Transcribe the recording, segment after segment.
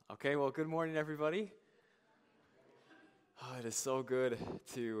Okay, well, good morning, everybody. Oh, it is so good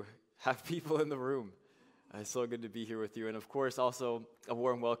to have people in the room. It's so good to be here with you. And of course, also a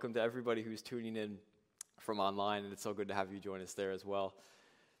warm welcome to everybody who's tuning in from online. And it's so good to have you join us there as well.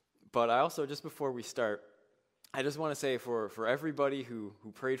 But I also, just before we start, I just want to say for everybody who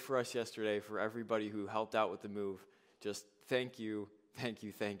prayed for us yesterday, for everybody who helped out with the move, just thank you, thank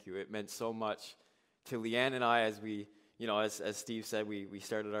you, thank you. It meant so much to Leanne and I as we, as Steve said, we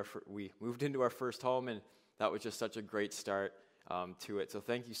moved into our first home, and that was just such a great start to it. So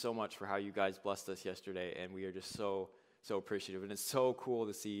thank you so much for how you guys blessed us yesterday, and we are just so appreciative. And it's so cool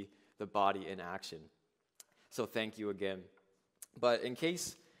to see the body in action. So thank you again. But in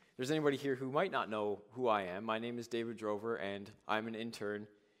case there's anybody here who might not know who I am, my name is David Drover, and I'm an intern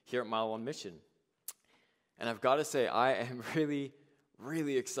here at Mile One Mission. And I've got to say, I am really,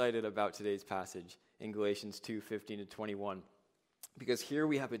 really excited about today's passage in Galatians 2:15-21, because here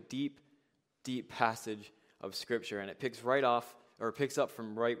we have a deep passage of Scripture, and it picks up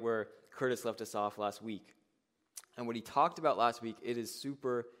from right where Curtis left us off last week. And what he talked about last week, it is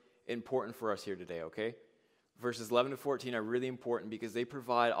super important for us here today, okay? Verses 11-14 are really important because they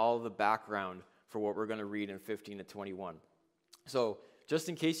provide all of the background for what we're going to read in 15-21. So just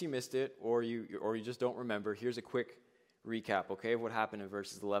in case you missed it or you just don't remember, here's a quick recap, okay, of what happened in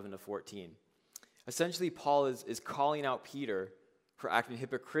verses 11-14. Essentially, Paul is calling out Peter for acting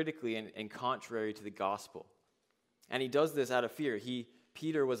hypocritically and contrary to the gospel. And he does this out of fear.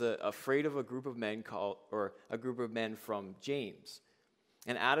 Peter was afraid of a group of men from James.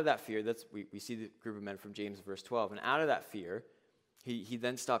 And out of that fear, we see the group of men from James, verse 12. And out of that fear, he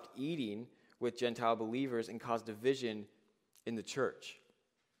then stopped eating with Gentile believers and caused division in the church.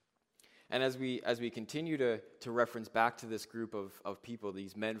 And as we continue to reference back to this group of people,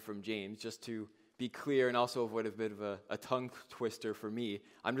 these men from James, just to be clear and also avoid a bit of a tongue twister for me,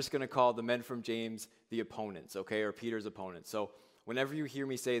 I'm just going to call the men from James the opponents, okay, or Peter's opponents. So whenever you hear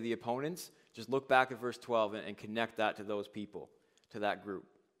me say the opponents, just look back at verse 12 and connect that to those people, to that group.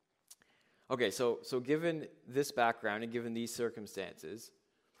 Okay, so given this background and given these circumstances,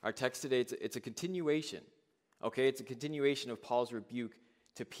 our text today, it's a continuation, okay? It's a continuation of Paul's rebuke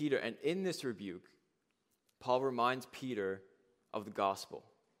to Peter. And in this rebuke, Paul reminds Peter of the gospel.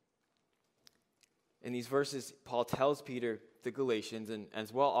 In these verses, Paul tells Peter, the Galatians, and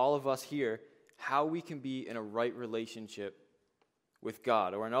as well all of us here, how we can be in a right relationship with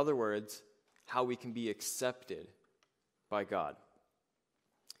God. Or in other words, how we can be accepted by God.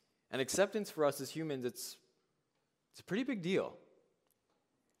 And acceptance for us as humans, it's a pretty big deal.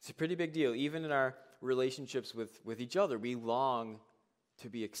 It's a pretty big deal. Even in our relationships with each other, we long to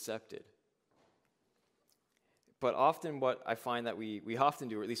be accepted. But often what I find that we often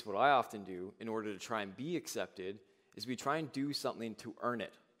do, or at least what I often do, in order to try and be accepted, is we try and do something to earn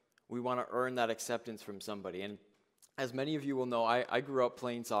it. We want to earn that acceptance from somebody. And as many of you will know, I grew up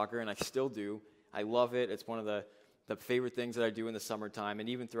playing soccer, and I still do. I love it. It's one of the favorite things that I do in the summertime, and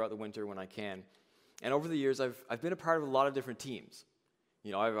even throughout the winter when I can. And over the years, I've been a part of a lot of different teams.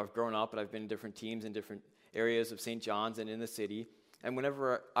 I've grown up, and I've been in different teams in different areas of St. John's and in the city. And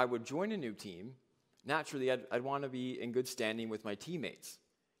whenever I would join a new team, naturally, I'd want to be in good standing with my teammates.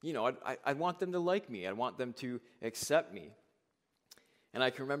 I'd want them to like me. I'd want them to accept me. And I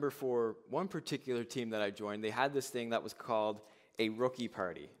can remember for one particular team that I joined, they had this thing that was called a rookie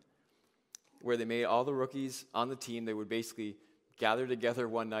party, where they made all the rookies on the team, they would basically gather together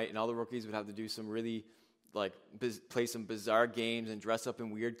one night, and all the rookies would have to do some really, play some bizarre games and dress up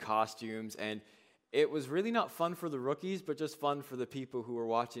in weird costumes. And it was really not fun for the rookies, but just fun for the people who were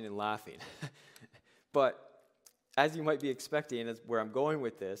watching and laughing. But as you might be expecting, and where I'm going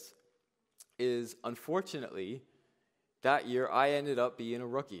with this, is unfortunately, that year I ended up being a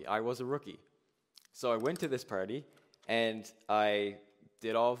rookie. I was a rookie. So I went to this party, and I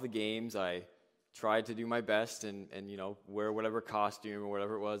did all of the games. I tried to do my best and wear whatever costume or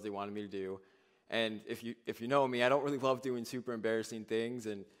whatever it was they wanted me to do. And if you know me, I don't really love doing super embarrassing things,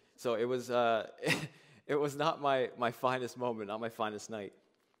 and so it was it was not my finest moment, not my finest night.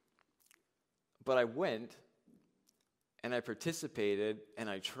 But I went, and I participated, and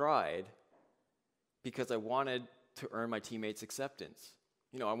I tried, because I wanted to earn my teammates' acceptance.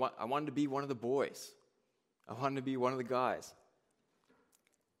 I wanted to be one of the boys. I wanted to be one of the guys.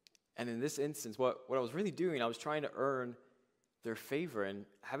 And in this instance, what I was really doing, I was trying to earn their favor. And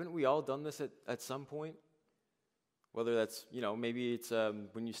haven't we all done this at some point? Whether that's, maybe it's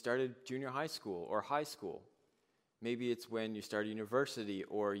when you started junior high school or high school. Maybe it's when you start university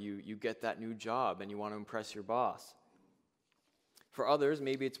or you get that new job and you want to impress your boss. For others,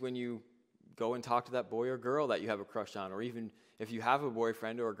 maybe it's when you go and talk to that boy or girl that you have a crush on, or even if you have a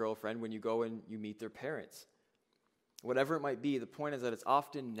boyfriend or a girlfriend, when you go and you meet their parents. Whatever it might be, the point is that it's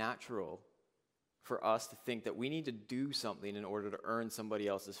often natural for us to think that we need to do something in order to earn somebody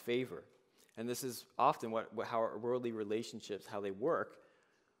else's favor. And this is often how our worldly relationships, how they work.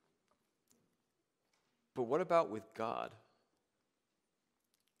 But what about with God?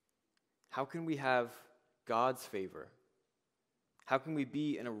 How can we have God's favor? How can we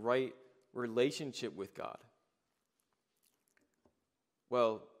be in a right relationship with God?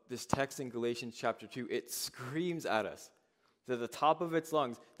 Well, this text in Galatians chapter 2, it screams at us to the top of its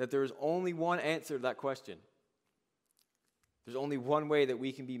lungs that there is only one answer to that question. There's only one way that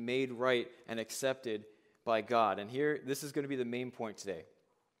we can be made right and accepted by God. And here, this is going to be the main point today.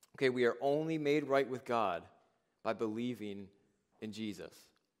 Okay, we are only made right with God by believing in Jesus.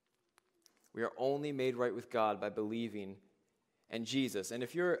 We are only made right with God by believing in Jesus. And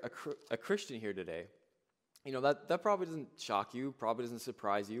if you're a Christian here today, you know, that probably doesn't shock you, probably doesn't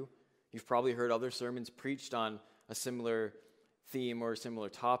surprise you. You've probably heard other sermons preached on a similar theme or a similar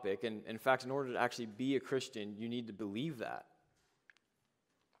topic. And in fact, in order to actually be a Christian, you need to believe that.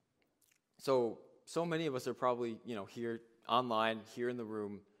 So many of us are probably, here online, here in the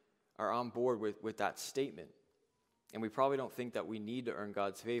room, are on board with that statement. And we probably don't think that we need to earn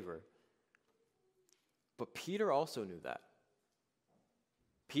God's favor. But Peter also knew that.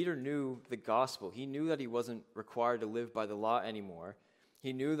 Peter knew the gospel. He knew that he wasn't required to live by the law anymore.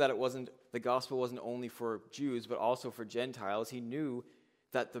 He knew that the gospel wasn't only for Jews, but also for Gentiles. He knew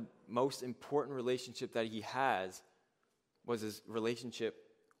that the most important relationship that he has was his relationship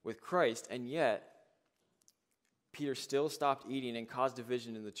with Christ. And yet, Peter still stopped eating and caused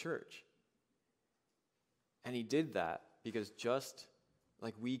division in the church. And he did that because just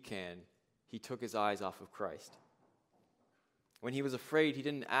like we can, he took his eyes off of Christ. When he was afraid, he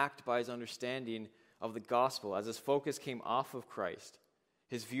didn't act by his understanding of the gospel. As his focus came off of Christ,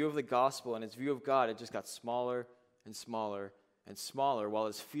 his view of the gospel and his view of God, it just got smaller and smaller and smaller, while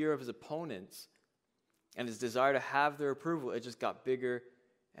his fear of his opponents and his desire to have their approval, it just got bigger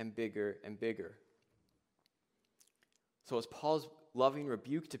and bigger and bigger. So as Paul's loving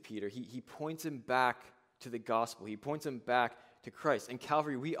rebuke to Peter, he points him back to the gospel. He points him back to Christ. And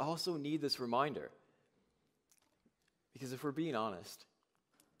Calvary, we also need this reminder. Because if we're being honest,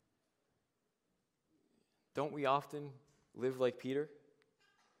 don't we often live like Peter?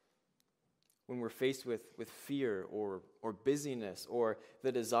 When we're faced with fear or busyness or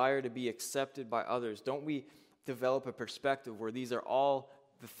the desire to be accepted by others, don't we develop a perspective where these are all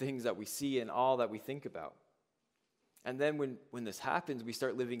the things that we see and all that we think about? And then when this happens, we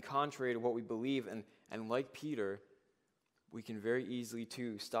start living contrary to what we believe, and like Peter, we can very easily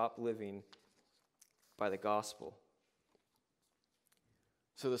too stop living by the gospel.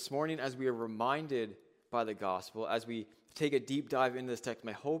 So this morning, as we are reminded by the gospel, as we take a deep dive into this text,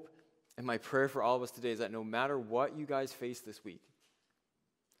 my hope and my prayer for all of us today is that no matter what you guys face this week,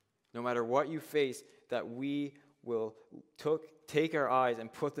 no matter what you face, that we will take our eyes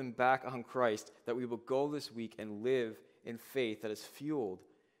and put them back on Christ, that we will go this week and live in faith that is fueled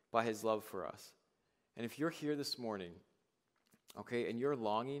by his love for us. And if you're here this morning, okay, and you're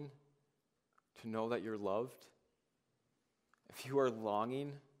longing to know that you're loved, if you are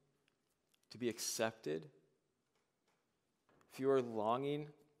longing to be accepted, if you are longing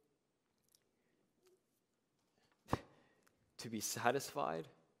to be satisfied,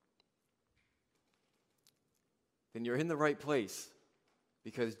 then you're in the right place,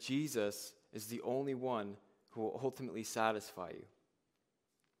 because Jesus is the only one who will ultimately satisfy you.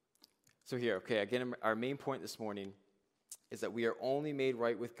 So here, okay, again, our main point this morning is that we are only made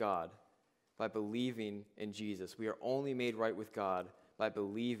right with God by believing in Jesus. We are only made right with God by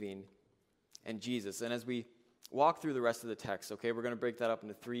believing in Jesus. And as we walk through the rest of the text, okay, we're going to break that up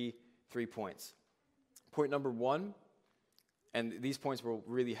into three points. Point number one, and these points will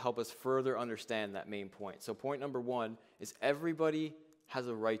really help us further understand that main point. So point number one is everybody has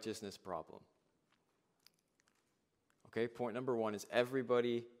a righteousness problem. Okay, point number one is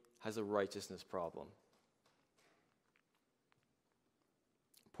everybody has a righteousness problem.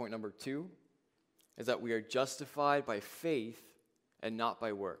 Point number two is that we are justified by faith and not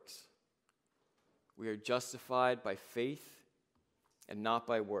by works. We are justified by faith and not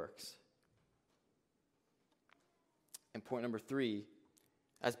by works. And point number three,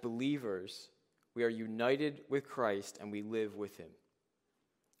 as believers, we are united with Christ and we live with him.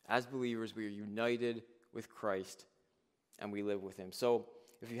 As believers, we are united with Christ and we live with him. So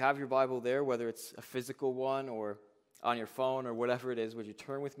if you have your Bible there, whether it's a physical one or on your phone or whatever it is, would you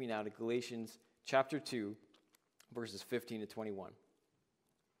turn with me now to Galatians chapter 2, verses 15 to 21.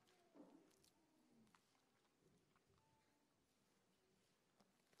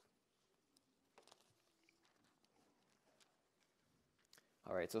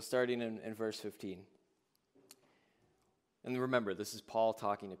 All right, so starting in verse 15. And remember, this is Paul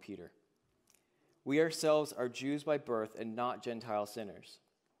talking to Peter. We ourselves are Jews by birth and not Gentile sinners.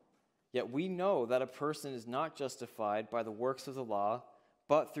 Yet we know that a person is not justified by the works of the law,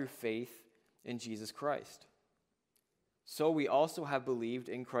 but through faith in Jesus Christ. So we also have believed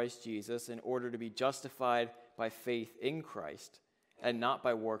in Christ Jesus in order to be justified by faith in Christ, and not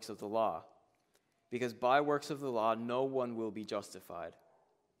by works of the law. Because by works of the law no one will be justified.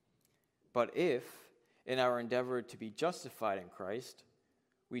 But if, in our endeavor to be justified in Christ,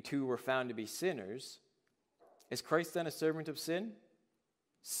 we too were found to be sinners, is Christ then a servant of sin?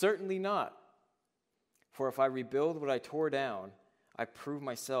 Certainly not. For if I rebuild what I tore down, I prove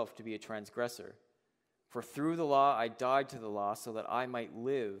myself to be a transgressor. For through the law I died to the law so that I might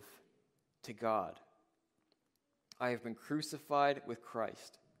live to God. I have been crucified with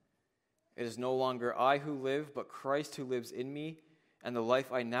Christ. It is no longer I who live, but Christ who lives in me, and the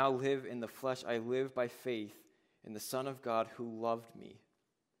life I now live in the flesh I live by faith in the Son of God who loved me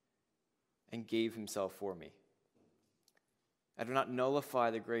and gave himself for me. I do not nullify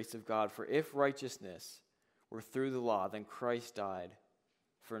the grace of God, for if righteousness were through the law, then Christ died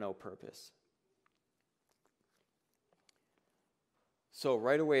for no purpose. So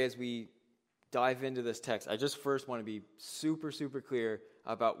right away as we dive into this text, I just first want to be super, super clear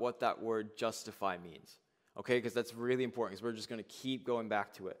about what that word justify means. Okay, because that's really important, because we're just going to keep going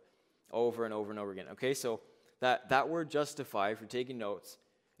back to it over and over and over again. Okay, so that word justify, if you're taking notes,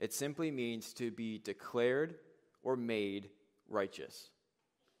 it simply means to be declared or made righteous.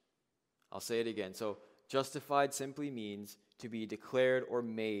 I'll say it again. So justified simply means to be declared or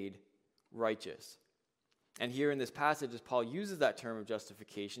made righteous. And here in this passage, as Paul uses that term of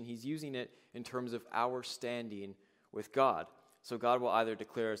justification, he's using it in terms of our standing with God. So God will either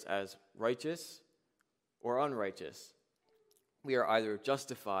declare us as righteous or unrighteous. We are either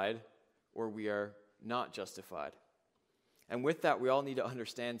justified or we are not justified. And with that, we all need to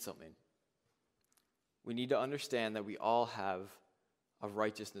understand something. We need to understand that we all have a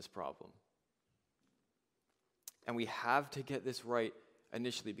righteousness problem. And we have to get this right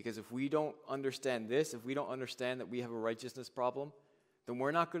initially, because if we don't understand this, if we don't understand that we have a righteousness problem, then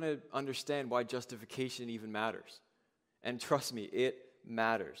we're not going to understand why justification even matters. And trust me, it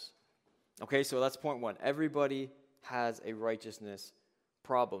matters. Okay, so that's point one. Everybody has a righteousness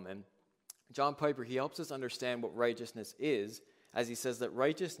problem. And John Piper, he helps us understand what righteousness is, as he says that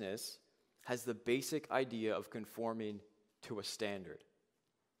righteousness has the basic idea of conforming to a standard.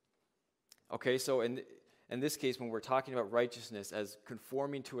 Okay, so in this case, when we're talking about righteousness as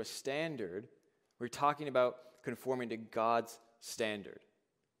conforming to a standard, we're talking about conforming to God's standard.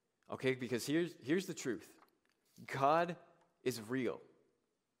 Okay, because here's the truth. God is real.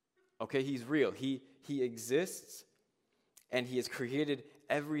 Okay, he's real. He exists, and he has created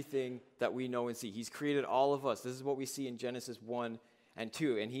everything that we know and see. He's created all of us. This is what we see in Genesis 1 and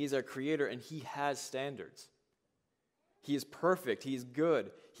 2. And he is our creator, and he has standards. He is perfect. He is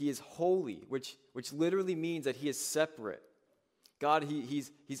good. He is holy, which literally means that he is separate. God, he's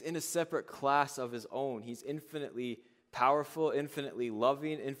in a separate class of his own. He's infinitely powerful, infinitely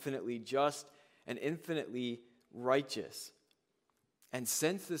loving, infinitely just, and infinitely righteous. And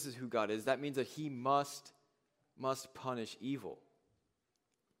since this is who God is, that means that he must punish evil.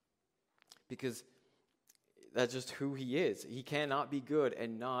 Because that's just who he is. He cannot be good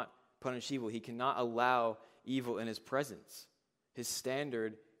and not punish evil. He cannot allow evil in his presence. His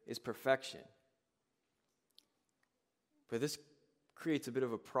standard is perfection. But this creates a bit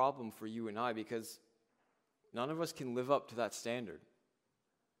of a problem for you and I, because none of us can live up to that standard.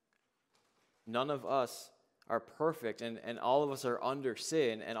 None of us are perfect, and all of us are under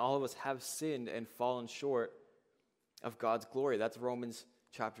sin, and all of us have sinned and fallen short of God's glory. That's Romans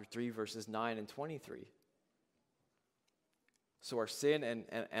chapter 3, verses 9 and 23. So our sin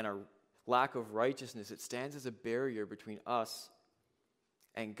and our lack of righteousness, it stands as a barrier between us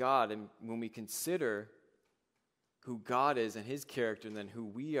and God. And when we consider who God is and his character, and then who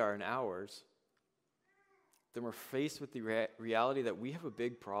we are in ours, then we're faced with the reality that we have a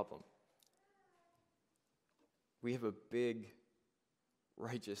big problem. We have a big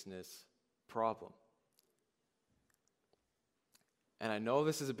righteousness problem. And I know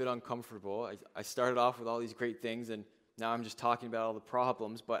this is a bit uncomfortable. I started off with all these great things, and now I'm just talking about all the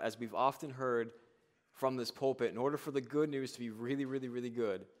problems. But as we've often heard from this pulpit, in order for the good news to be really, really, really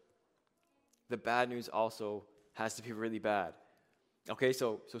good, the bad news also has to be really bad. Okay,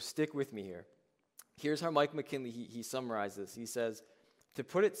 so stick with me here. Here's how Mike McKinley, he summarized this. He says, to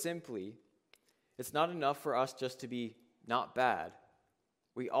put it simply, it's not enough for us just to be not bad.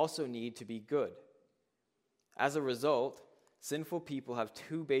 We also need to be good. As a result, sinful people have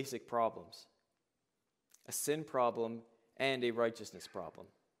two basic problems: a sin problem and a righteousness problem.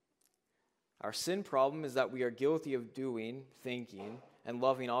 Our sin problem is that we are guilty of doing, thinking, and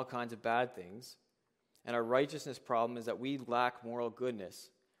loving all kinds of bad things. And our righteousness problem is that we lack moral goodness.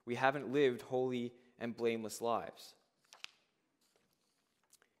 We haven't lived holy and blameless lives.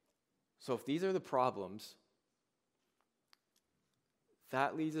 So if these are the problems,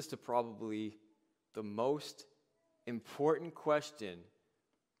 that leads us to probably the most important question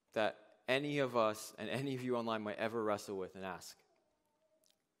that any of us and any of you online might ever wrestle with and ask.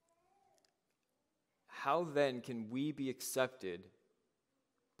 How then can we be accepted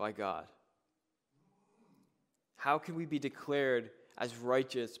by God? How can we be declared as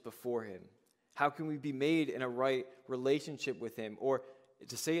righteous before Him? How can we be made in a right relationship with Him? Or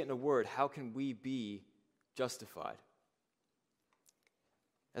to say it in a word, how can we be justified?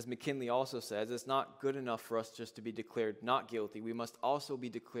 As McKinley also says, it's not good enough for us just to be declared not guilty. We must also be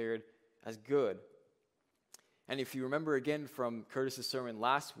declared as good. And if you remember again from Curtis's sermon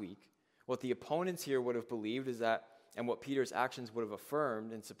last week, what the opponents here would have believed is that, and what Peter's actions would have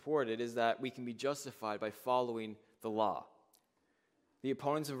affirmed and supported, is that we can be justified by following the law. The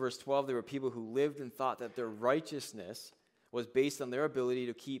opponents of verse 12, they were people who lived and thought that their righteousness was based on their ability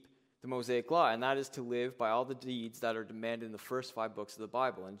to keep the Mosaic law, and that is to live by all the deeds that are demanded in the first 5 books of the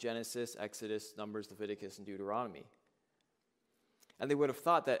Bible, in Genesis, Exodus, Numbers, Leviticus, and Deuteronomy. And they would have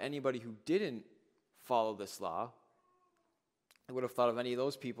thought that anybody who didn't follow this law, they would have thought of any of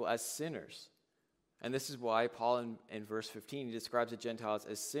those people as sinners. And this is why Paul in verse 15, he describes the Gentiles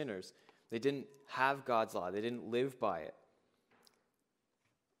as sinners. They didn't have God's law. They didn't live by it.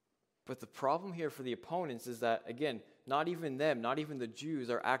 But the problem here for the opponents is that, again, not even them, not even the Jews,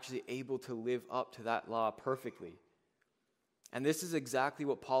 are actually able to live up to that law perfectly. And this is exactly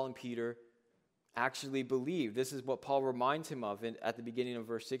what Paul and Peter actually believed. This is what Paul reminds him of at the beginning of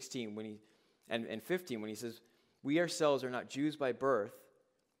verse 16 and 15 when he says, we ourselves are not Jews by birth,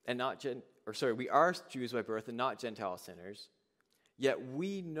 and we are Jews by birth and not Gentile sinners, yet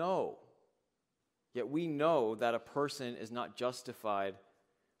we know that a person is not justified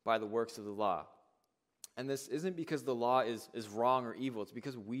by the works of the law. And this isn't because the law is wrong or evil, it's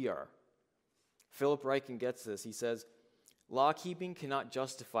because we are. Philip Ryken gets this. He says, law-keeping cannot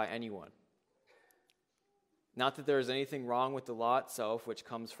justify anyone. Not that there is anything wrong with the law itself, which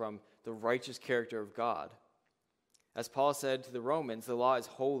comes from the righteous character of God. As Paul said to the Romans, the law is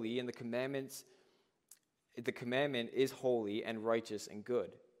holy, and the commandment is holy and righteous and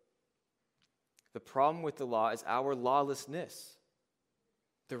good. The problem with the law is our lawlessness.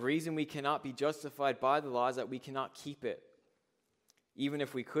 The reason we cannot be justified by the law is that we cannot keep it. Even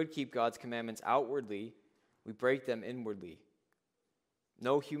if we could keep God's commandments outwardly, we break them inwardly.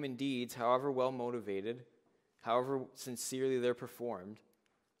 No human deeds, however well motivated, however sincerely they're performed,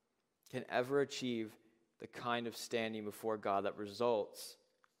 can ever achieve the kind of standing before God that results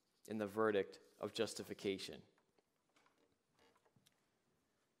in the verdict of justification.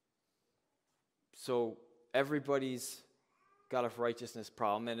 So everybody's got a righteousness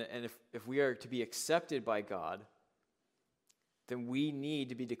problem, and if we are to be accepted by God, then we need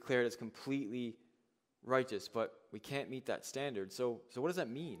to be declared as completely righteous, but we can't meet that standard. So what does that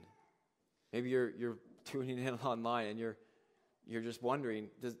mean? Maybe you're tuning in online and you're just wondering,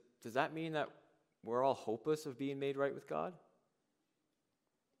 does that mean that we're all hopeless of being made right with God?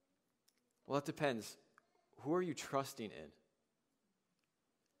 Well, it depends. Who are you trusting in?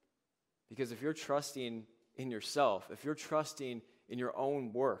 Because if you're trusting in yourself, if you're trusting in your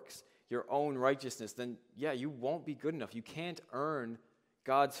own works, your own righteousness, then yeah, you won't be good enough. You can't earn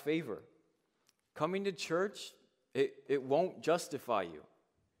God's favor. Coming to church, it won't justify you.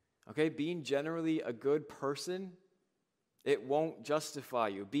 Okay, being generally a good person, it won't justify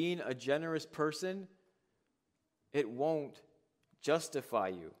you. Being a generous person, it won't justify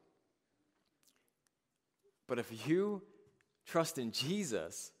you. But if you trust in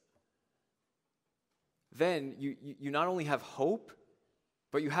Jesus, then you not only have hope,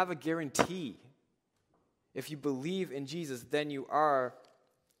 but you have a guarantee. If you believe in Jesus, then you are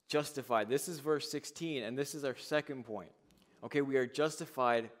justified. This is verse 16, and this is our second point. Okay, we are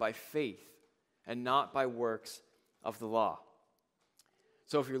justified by faith and not by works of the law.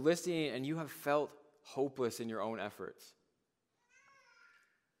 So if you're listening and you have felt hopeless in your own efforts,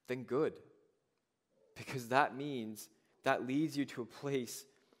 then good. Because that leads you to a place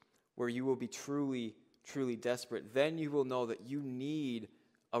where you will be truly, truly desperate. Then you will know that you need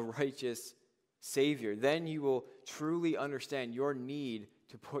a righteous Savior. Then you will truly understand your need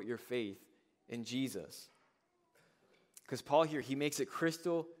to put your faith in Jesus. Because Paul here, he makes it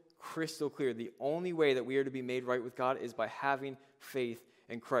crystal crystal clear. The only way that we are to be made right with God is by having faith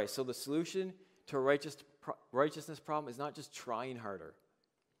in Christ. So the solution to a righteousness problem is not just trying harder.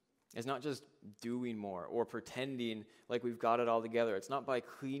 It's not just doing more or pretending like we've got it all together. It's not by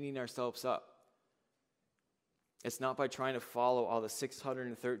cleaning ourselves up. It's not by trying to follow all the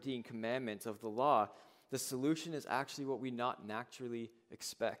 613 commandments of the law. The solution is actually what we not naturally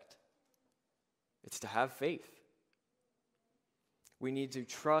expect. It's to have faith. We need to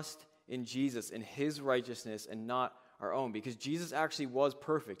trust in Jesus, in his righteousness, and not our own, because Jesus actually was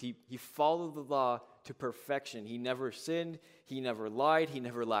perfect. He followed the law to perfection. He never sinned. He never lied. He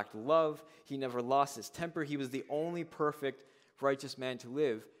never lacked love. He never lost his temper. He was the only perfect, righteous man to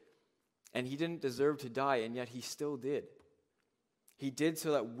live. And he didn't deserve to die, and yet he still did. He did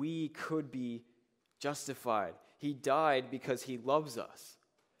so that we could be justified. He died because he loves us.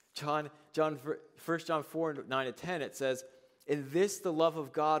 1 John 4, 9-10, it says, "In this the love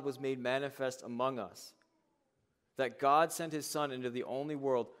of God was made manifest among us, that God sent his Son into the only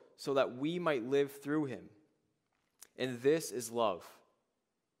world so that we might live through him. And this is love.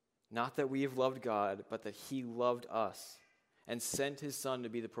 Not that we have loved God, but that he loved us and sent his Son to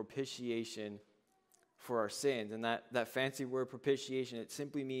be the propitiation for our sins." And that fancy word propitiation, it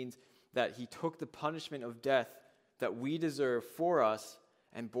simply means that he took the punishment of death that we deserve for us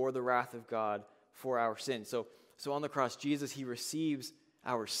and bore the wrath of God for our sin. So on the cross, Jesus, he receives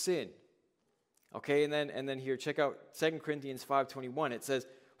our sin. Okay, and then here, check out 2 Corinthians 5:21. It says,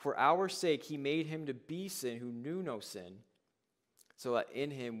 "For our sake he made him to be sin who knew no sin, so that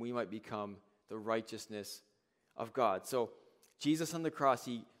in him we might become the righteousness of God." So Jesus on the cross,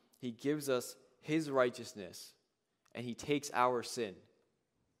 he gives us his righteousness, and he takes our sin.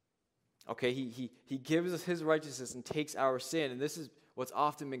 Okay, he gives us his righteousness and takes our sin, and this is what's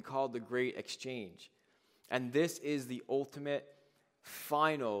often been called the great exchange. And this is the ultimate,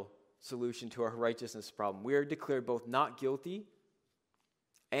 final solution to our righteousness problem. We are declared both not guilty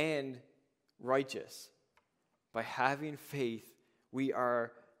and righteous. By having faith, we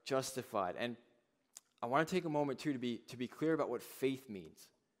are justified. And I want to take a moment too to be clear about what faith means.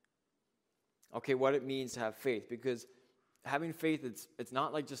 Okay, what it means to have faith, because having faith, it's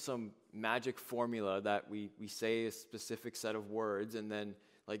not like just some magic formula that we say a specific set of words and then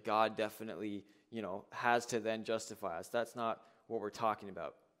like God definitely, has to then justify us. That's not what we're talking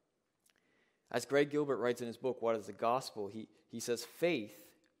about. As Greg Gilbert writes in his book, What is the Gospel? He says, faith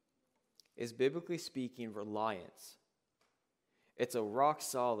is, biblically speaking, reliance. It's a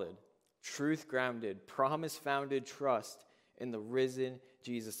rock-solid, truth-grounded, promise-founded trust in the risen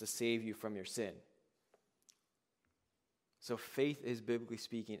Jesus to save you from your sin. So faith is, biblically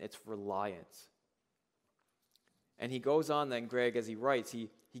speaking, it's reliance. And he goes on then, Greg, as he writes, he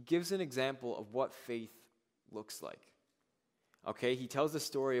gives an example of what faith looks like. Okay, he tells the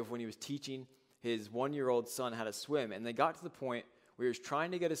story of when he was teaching his 1-year-old son how to swim, and they got to the point where he was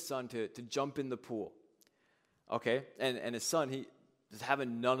trying to get his son to jump in the pool. Okay, and his son, he was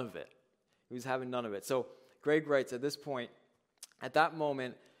having none of it. He was having none of it. So Greg writes, at this point, "At that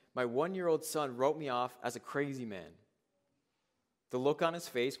moment, my 1-year-old son wrote me off as a crazy man. The look on his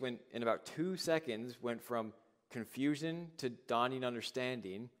face went, in about 2 seconds, went from confusion to dawning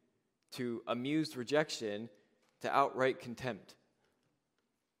understanding to amused rejection to outright contempt.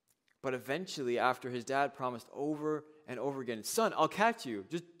 But eventually, after his dad promised over and over again, 'Son, I'll catch you.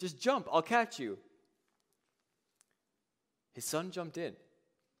 Just jump. I'll catch you.' His son jumped in.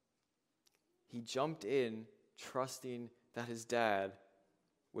 He jumped in trusting that his dad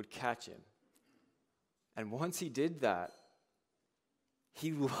would catch him. And once he did that,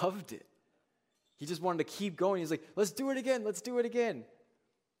 he loved it. He just wanted to keep going. He's like, let's do it again. Let's do it again.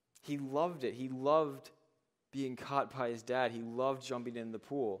 He loved it. He loved being caught by his dad. He loved jumping in the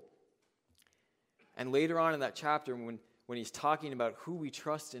pool. And later on in that chapter, when he's talking about who we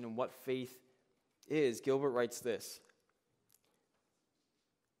trust in and what faith is, Gilbert writes this.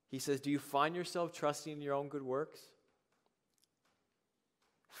 He says, "Do you find yourself trusting in your own good works?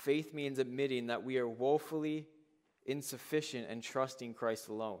 Faith means admitting that we are woefully insufficient and trusting Christ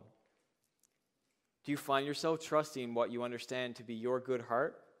alone. Do you find yourself trusting what you understand to be your good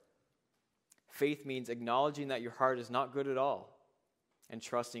heart? Faith means acknowledging that your heart is not good at all and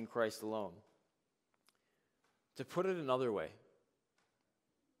trusting Christ alone. To put it another way,"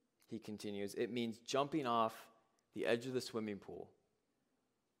 he continues, "it means jumping off the edge of the swimming pool,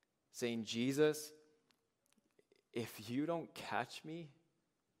 saying, 'Jesus, if you don't catch me,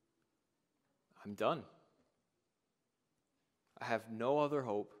 I'm done. I have no other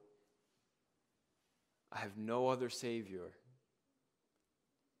hope. I have no other Savior.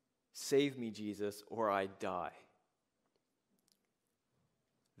 Save me, Jesus, or I die.'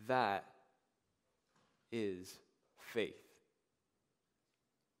 that is faith.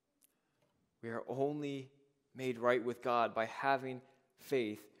 We are only made right with God by having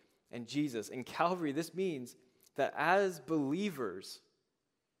faith in Jesus. In Calvary, this means that as believers,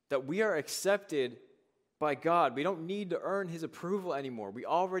 that we are accepted by God. We don't need to earn his approval anymore. We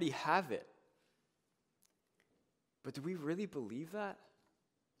already have it. But do we really believe that?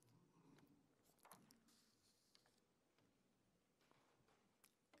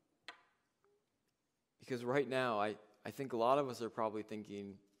 Because right now, I think a lot of us are probably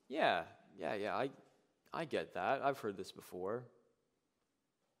thinking, yeah, I get that. I've heard this before.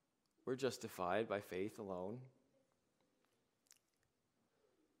 We're justified by faith alone.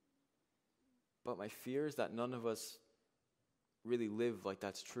 But my fear is that none of us really live like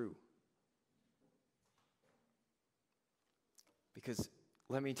that's true. Because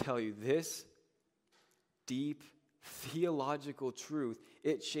let me tell you, this deep theological truth,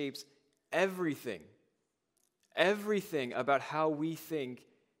 it shapes everything about how we think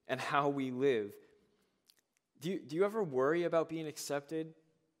and how we live. Do you ever worry about being accepted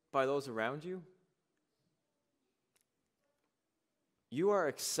by those around you? You are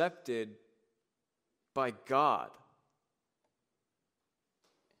accepted by God.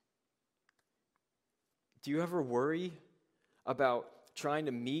 Do you ever worry about trying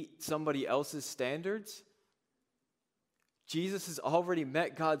to meet somebody else's standards? Jesus has already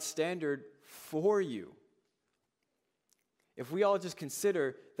met God's standard for you. If we all just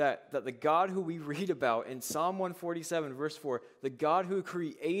consider that the God who we read about in Psalm 147, verse 4, the God who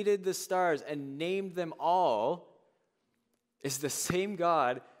created the stars and named them all, is the same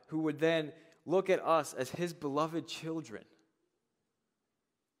God who would then look at us as his beloved children,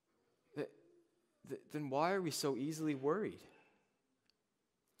 then why are we so easily worried?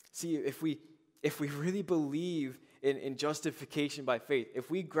 See, if we really believe in justification by faith, if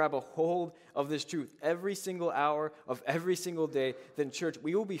we grab a hold of this truth every single hour of every single day, then church,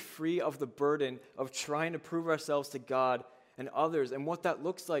 we will be free of the burden of trying to prove ourselves to God and others. And what that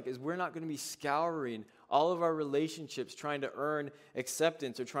looks like is we're not going to be scouring all of our relationships trying to earn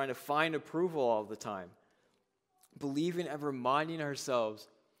acceptance or trying to find approval all the time. Believing and reminding ourselves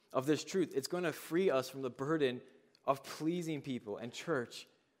of this truth, it's going to free us from the burden of pleasing people. And church,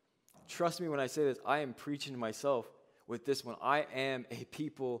 trust me when I say this, I am preaching to myself with this one. I am a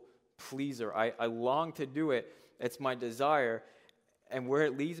people pleaser. I long to do it. It's my desire. And where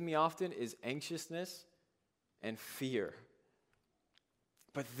it leads me often is anxiousness and fear.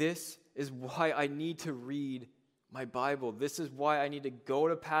 But this is why I need to read my Bible. This is why I need to go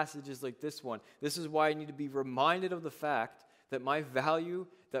to passages like this one. This is why I need to be reminded of the fact that my value,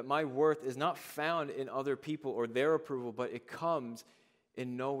 that my worth is not found in other people or their approval, but it comes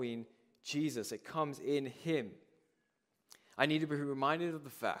in knowing Jesus. It comes in him. I need to be reminded of the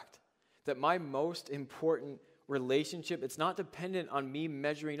fact that my most important relationship, it's not dependent on me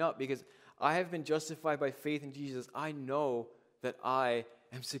measuring up, because I have been justified by faith in Jesus. I know that I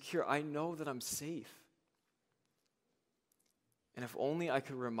am secure. I know that I'm safe. And if only I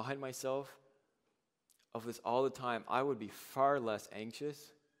could remind myself of this all the time, I would be far less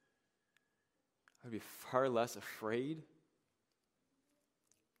anxious. I would be far less afraid.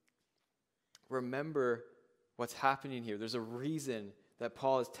 Remember what's happening here. There's a reason that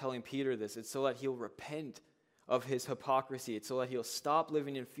Paul is telling Peter this. It's so that he'll repent of his hypocrisy. It's so that he'll stop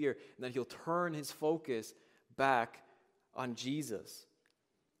living in fear and that he'll turn his focus back on Jesus.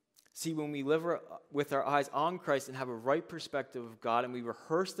 See, when we live with our eyes on Christ and have a right perspective of God, and we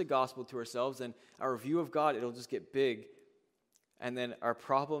rehearse the gospel to ourselves, and our view of God, it'll just get big. And then our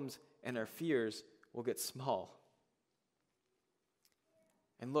problems and our fears will get small.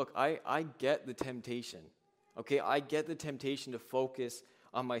 And look, I get the temptation, okay? I get the temptation to focus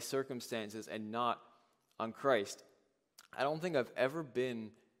on my circumstances and not on Christ. I don't think I've ever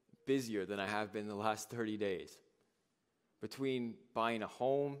been busier than I have been the last 30 days. Between buying a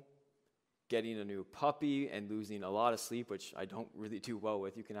home, getting a new puppy, and losing a lot of sleep, which I don't really do well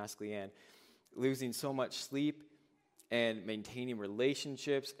with, you can ask Leanne, losing so much sleep, and maintaining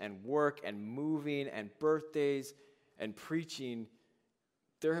relationships, and work, and moving, and birthdays, and preaching,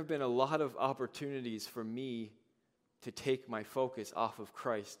 there have been a lot of opportunities for me to take my focus off of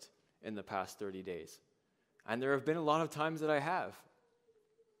Christ in the past 30 days. And there have been a lot of times that I have.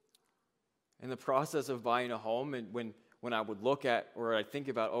 In the process of buying a home, and when I would look at, or I think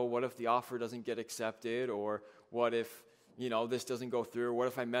about, oh, what if the offer doesn't get accepted, or what if, this doesn't go through, or what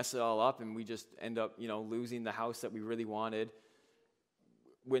if I mess it all up and we just end up, losing the house that we really wanted.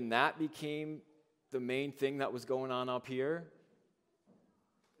 When that became the main thing that was going on up here,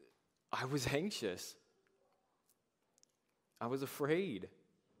 I was anxious. I was afraid.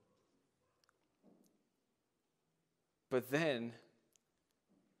 But then,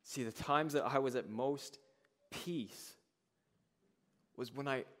 see, the times that I was at most peace was when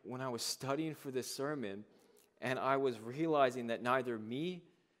I was studying for this sermon and I was realizing that neither me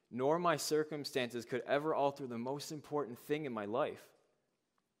nor my circumstances could ever alter the most important thing in my life.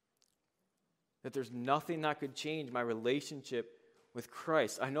 That there's nothing that could change my relationship with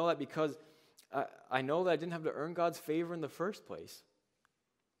Christ. I know that because I know that I didn't have to earn God's favor in the first place.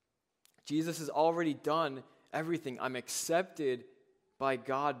 Jesus has already done everything. I'm accepted by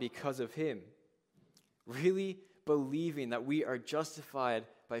God because of him. Really believing that we are justified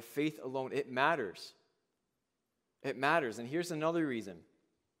by faith alone, it matters. It matters. And here's another reason.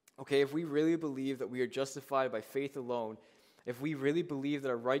 Okay, if we really believe that we are justified by faith alone, if we really believe that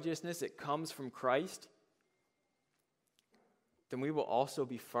our righteousness, it comes from Christ, then we will also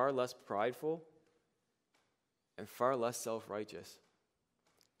be far less prideful and far less self-righteous.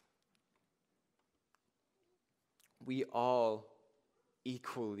 We all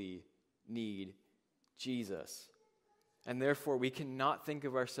equally need Jesus. And therefore, we cannot think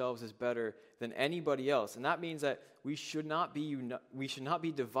of ourselves as better than anybody else. And that means that we should not be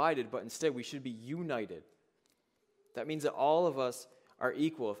divided, but instead we should be united. That means that all of us are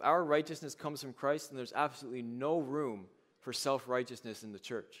equal. If our righteousness comes from Christ, then there's absolutely no room for self-righteousness in the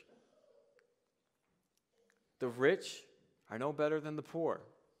church. The rich are no better than the poor.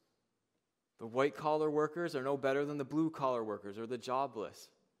 The white-collar workers are no better than the blue-collar workers or the jobless.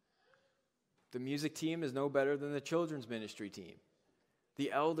 The music team is no better than the children's ministry team.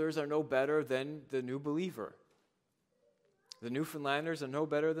 The elders are no better than the new believer. The Newfoundlanders are no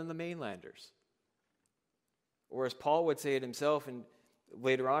better than the mainlanders. Or as Paul would say it himself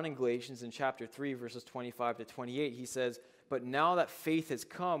later on in Galatians in chapter 3, verses 25 to 28, he says, "But now that faith has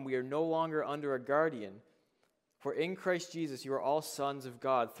come, we are no longer under a guardian. For in Christ Jesus you are all sons of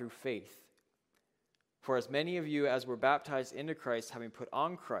God through faith. For as many of you as were baptized into Christ, having put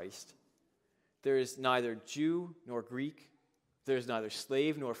on Christ, there is neither Jew nor Greek, there is neither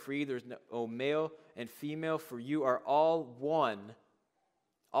slave nor free, there is no male and female, for you are all one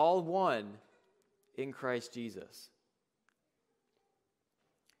in Christ Jesus."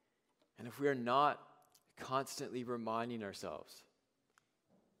 And if we are not constantly reminding ourselves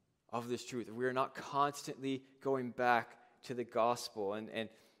of this truth, if we are not constantly going back to the gospel and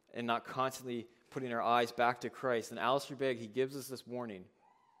not constantly putting our eyes back to Christ, and Alistair Begg, he gives us this warning.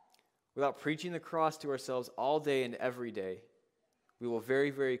 Without preaching the cross to ourselves all day and every day, we will very,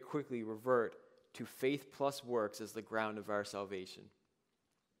 very quickly revert to faith plus works as the ground of our salvation.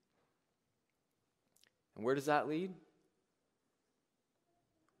 And where does that lead?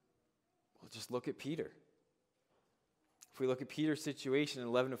 Well, just look at Peter. If we look at Peter's situation in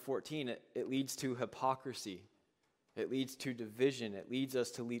 11 to 14, it leads to hypocrisy. It leads to division. It leads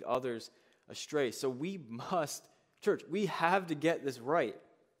us to lead others astray. So we must, church, we have to get this right.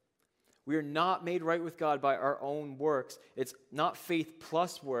 We are not made right with God by our own works. It's not faith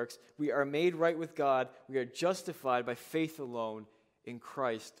plus works. We are made right with God. We are justified by faith alone in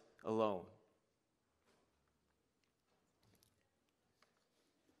Christ alone.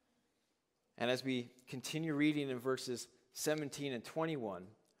 And as we continue reading in verses 17 and 21,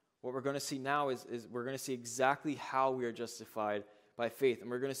 what we're going to see now is we're going to see exactly how we are justified by faith. And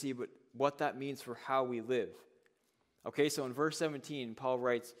we're going to see what that means for how we live. Okay, so in verse 17, Paul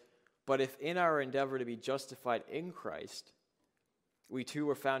writes, "But if in our endeavor to be justified in Christ, we too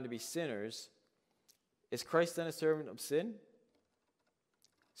were found to be sinners, is Christ then a servant of sin?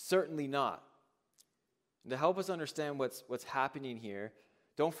 Certainly not." And to help us understand what's happening here,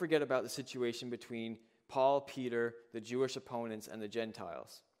 don't forget about the situation between Paul, Peter, the Jewish opponents, and the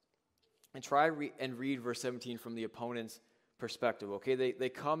Gentiles. And try and read verse 17 from the opponents' perspective, okay? They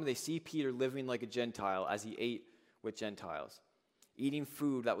come, they see Peter living like a Gentile as he ate with Gentiles, eating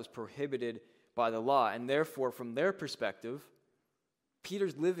food that was prohibited by the law. And therefore, from their perspective,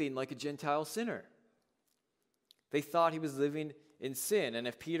 Peter's living like a Gentile sinner. They thought he was living in sin. And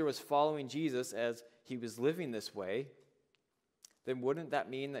if Peter was following Jesus as he was living this way, then wouldn't that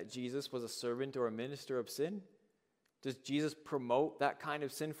mean that Jesus was a servant or a minister of sin? Does Jesus promote that kind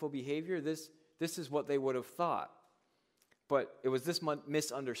of sinful behavior? This is what they would have thought. But it was this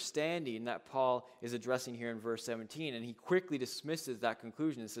misunderstanding that Paul is addressing here in verse 17, and he quickly dismisses that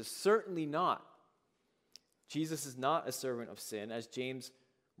conclusion and says, certainly not. Jesus is not a servant of sin, as James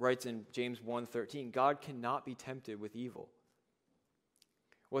writes in James 1:13, God cannot be tempted with evil.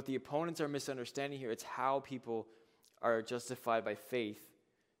 What the opponents are misunderstanding here, it's how people are justified by faith,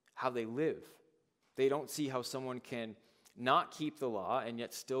 how they live. They don't see how someone can not keep the law and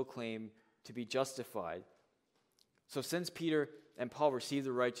yet still claim to be justified. So since Peter and Paul received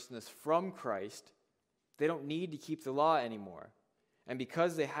the righteousness from Christ, they don't need to keep the law anymore. And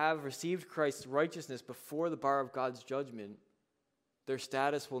because they have received Christ's righteousness before the bar of God's judgment, their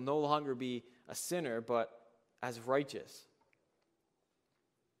status will no longer be a sinner, but as righteous.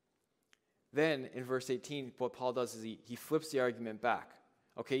 Then, in verse 18, what Paul does is he flips the argument back.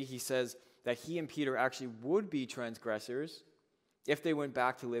 Okay, he says that he and Peter actually would be transgressors if they went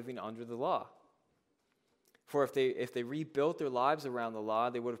back to living under the law. For if they rebuilt their lives around the law,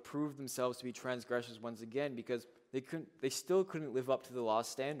 they would have proved themselves to be transgressors once again, because they still couldn't live up to the law's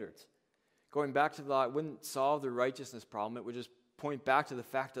standards. Going back to the law, it wouldn't solve their righteousness problem. It would just point back to the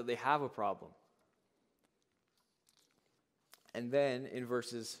fact that they have a problem. And then in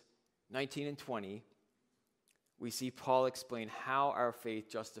verses 19 and 20, we see Paul explain how our faith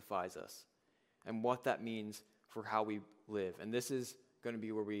justifies us and what that means for how we live. And this is going to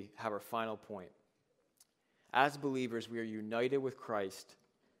be where we have our final point. As believers, we are united with Christ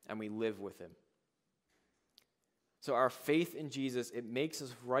and we live with him. So our faith in Jesus, it makes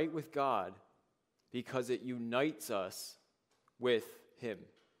us right with God because it unites us with him.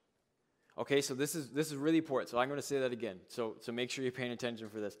 Okay, so this is really important. So I'm going to say that again. So make sure you're paying attention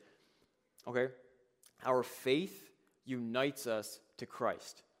for this. Okay? Our faith unites us to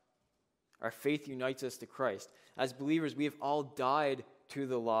Christ. Our faith unites us to Christ. As believers, we have all died to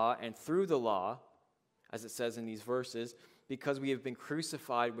the law and through the law, as it says in these verses, because we have been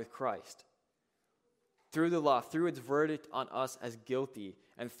crucified with Christ. Through the law, through its verdict on us as guilty,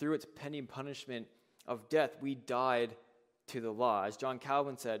 and through its pending punishment of death, we died to the law. As John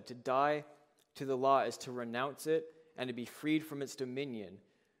Calvin said, to die to the law is to renounce it and to be freed from its dominion,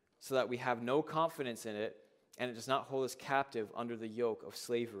 so that we have no confidence in it and it does not hold us captive under the yoke of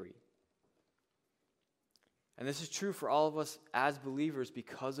slavery. And this is true for all of us as believers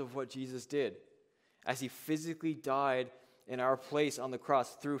because of what Jesus did. As he physically died in our place on the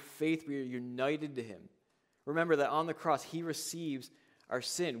cross, through faith we are united to him. Remember that on the cross he receives our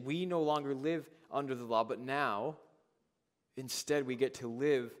sin. We no longer live under the law, but now instead we get to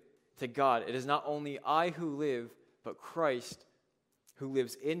live to God. It is not only I who live, but Christ who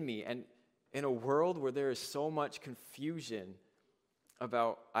lives in me. And in a world where there is so much confusion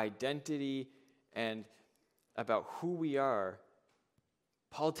about identity and about who we are,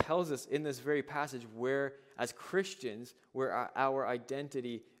 Paul tells us in this very passage where, as Christians, where our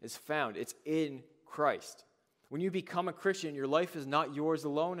identity is found. It's in Christ. When you become a Christian, your life is not yours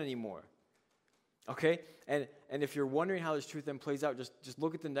alone anymore. Okay? And if you're wondering how this truth then plays out, just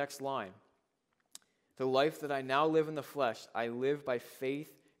look at the next line. The life that I now live in the flesh, I live by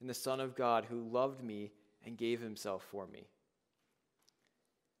faith in the Son of God who loved me and gave himself for me.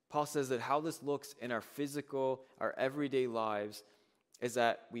 Paul says that how this looks in our physical, our everyday lives, is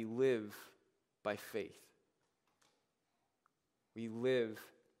that we live by faith. We live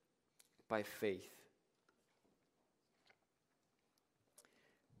by faith.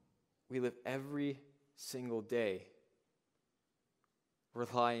 We live every single day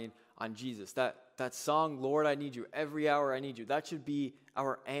relying on Jesus. That song, Lord, I Need You, every hour I need you, that should be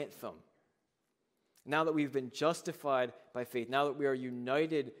our anthem. Now that we've been justified by faith, now that we are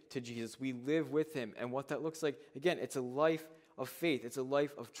united to Jesus, we live with him. And what that looks like, again, it's a life of faith. It's a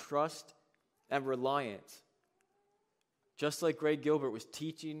life of trust and reliance. Just like Greg Gilbert was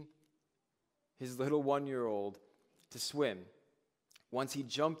teaching his little 1-year-old to swim. Once he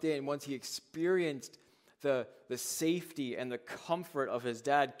jumped in, once he experienced the safety and the comfort of his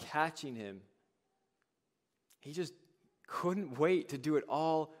dad catching him, he just couldn't wait to do it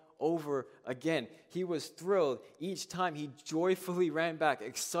all over again. He was thrilled each time he joyfully ran back,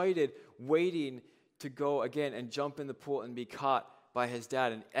 excited, waiting to go again and jump in the pool and be caught by his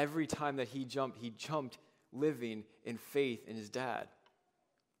dad. And every time that he jumped living in faith in his dad.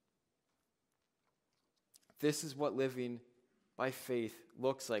 This is what living by faith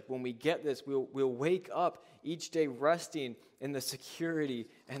looks like. When we get this, we'll wake up each day resting in the security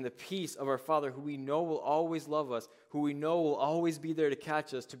and the peace of our Father, who we know will always love us, who we know will always be there to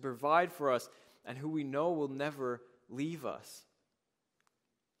catch us, to provide for us, and who we know will never leave us.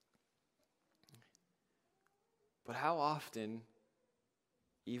 But how often,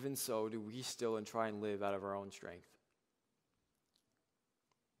 even so, do we still try and live out of our own strength?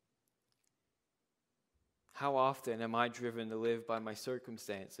 How often am I driven to live by my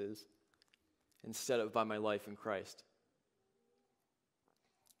circumstances instead of by my life in Christ?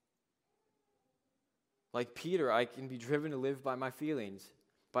 Like Peter, I can be driven to live by my feelings,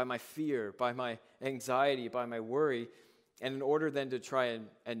 by my fear, by my anxiety, by my worry. And in order then to try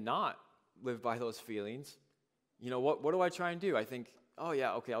and not live by those feelings, what do I try and do? I think,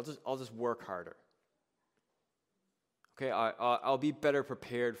 I'll just work harder. Okay, I'll be better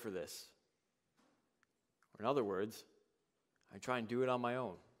prepared for this. In other words, I try and do it on my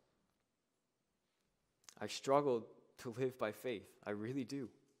own. I struggle to live by faith. I really do.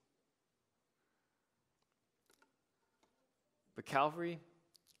 But Calvary,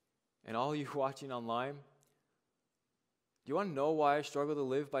 and all you watching online, do you want to know why I struggle to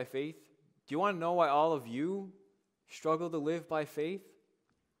live by faith? Do you want to know why all of you struggle to live by faith?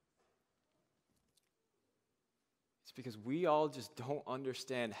 It's because we all just don't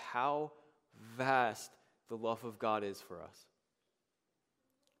understand how vast the love of God is for us.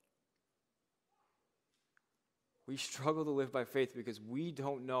 We struggle to live by faith because we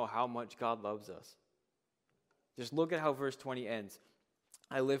don't know how much God loves us. Just look at how verse 20 ends.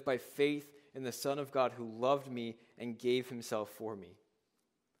 I live by faith in the Son of God who loved me and gave himself for me.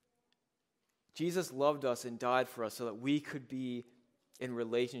 Jesus loved us and died for us so that we could be in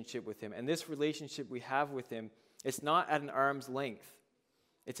relationship with him. And this relationship we have with him, it's not at an arm's length.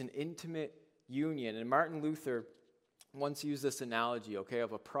 It's an intimate union. And Martin Luther once used this analogy,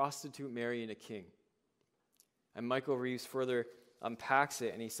 of a prostitute marrying a king. And Michael Reeves further unpacks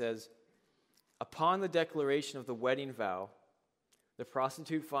it, and he says, upon the declaration of the wedding vow, the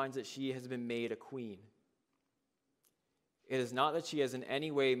prostitute finds that she has been made a queen. It is not that she has in any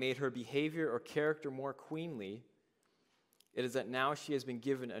way made her behavior or character more queenly. It is that now she has been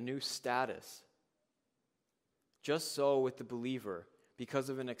given a new status. Just so with the believer, because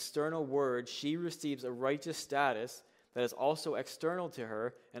of an external word, she receives a righteous status that is also external to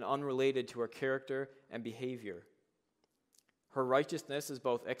her and unrelated to her character and behavior. Her righteousness is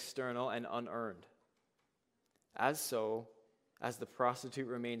both external and unearned. As the prostitute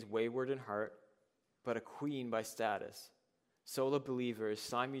remains wayward in heart, but a queen by status, so the believer is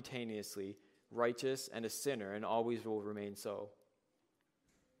simultaneously righteous and a sinner and always will remain so.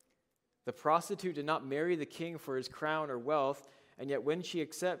 The prostitute did not marry the king for his crown or wealth, and yet when she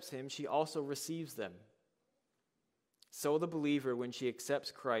accepts him, she also receives them. So the believer, when she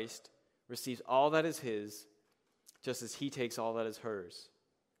accepts Christ, receives all that is his, just as he takes all that is hers,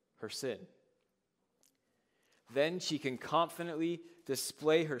 her sin. Then she can confidently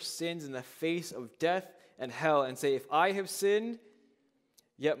display her sins in the face of death and hell and say, if I have sinned,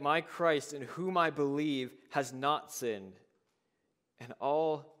 yet my Christ in whom I believe has not sinned, and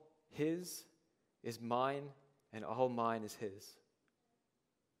all his is mine, and all mine is his.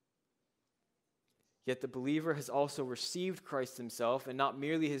 Yet the believer has also received Christ himself, and not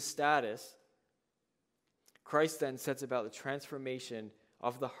merely his status. Christ then sets about the transformation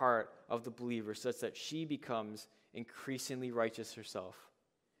of the heart of the believer such that she becomes increasingly righteous herself.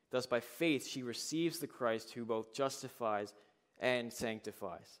 Thus, by faith, she receives the Christ who both justifies and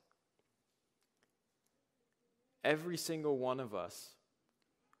sanctifies. Every single one of us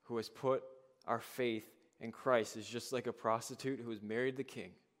who has put our faith in Christ is just like a prostitute who has married the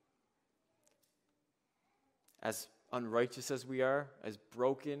king. As unrighteous as we are, as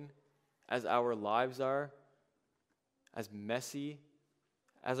broken as our lives are, as messy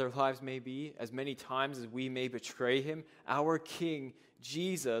as our lives may be, as many times as we may betray him, our King,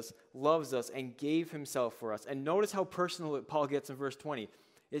 Jesus, loves us and gave himself for us. And notice how personal Paul gets in verse 20.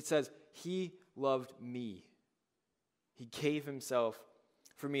 It says, he loved me. He gave himself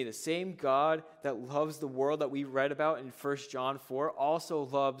for me. The same God that loves the world that we read about in 1 John 4 also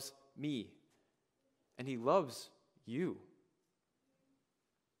loves me. And he loves you.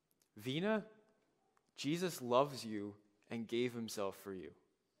 Vina, Jesus loves you and gave himself for you.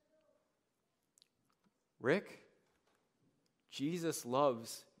 Rick, Jesus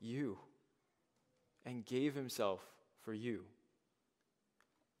loves you and gave himself for you.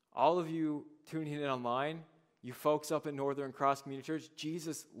 All of you tuning in online, you folks up at Northern Cross Community Church,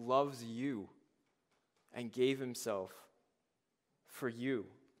 Jesus loves you and gave himself for you.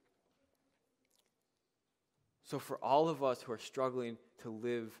 So for all of us who are struggling to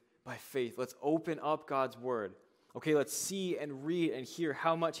live by faith, let's open up God's word. Okay, let's see and read and hear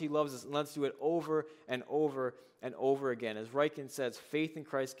how much he loves us, and let's do it over and over and over again. As Ryken says, faith in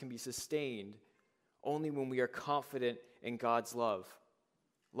Christ can be sustained only when we are confident in God's love.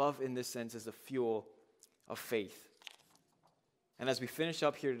 Love in this sense is the fuel of faith. And as we finish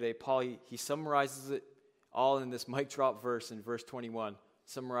up here today, Paul, he summarizes it all in this mic drop verse in verse 21,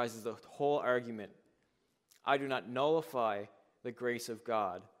 summarizes the whole argument. I do not nullify the grace of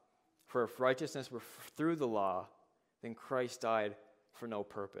God, for if righteousness were through the law, then Christ died for no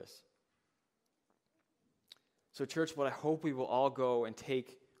purpose. So church, what I hope we will all go and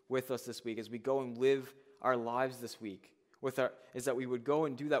take with us this week as we go and live our lives this week is that we would go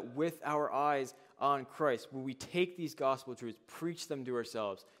and do that with our eyes on Christ. Will we take these gospel truths, preach them to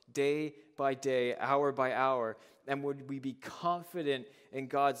ourselves day by day, hour by hour, and would we be confident in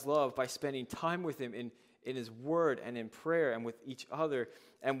God's love by spending time with him in his word and in prayer and with each other?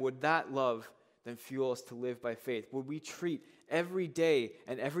 And would that love then fuel us to live by faith? Would we treat every day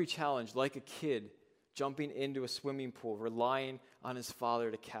and every challenge like a kid jumping into a swimming pool, relying on his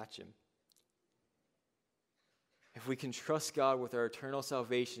Father to catch him? If we can trust God with our eternal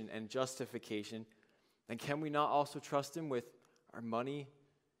salvation and justification, then can we not also trust him with our money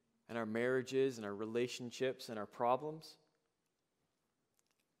and our marriages and our relationships and our problems?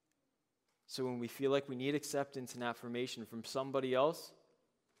 So when we feel like we need acceptance and affirmation from somebody else,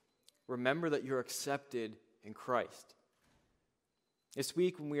 remember that you're accepted in Christ. This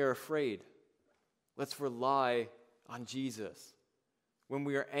week when we are afraid, let's rely on Jesus. When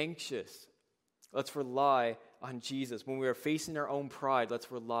we are anxious, let's rely on Jesus. When we are facing our own pride,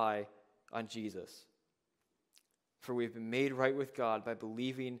 let's rely on Jesus. For we've been made right with God by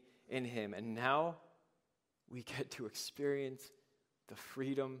believing in him, and now we get to experience the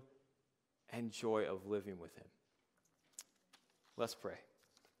freedom and joy of living with him. Let's pray.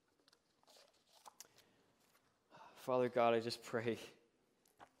 Father God, I just pray,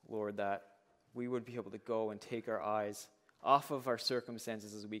 Lord, that we would be able to go and take our eyes off of our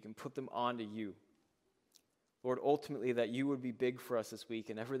circumstances this week and put them onto you. Lord, ultimately that you would be big for us this week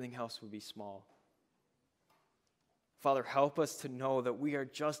and everything else would be small. Father, help us to know that we are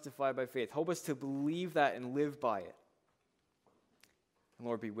justified by faith. Help us to believe that and live by it. And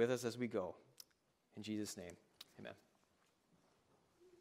Lord, be with us as we go. In Jesus' name, amen.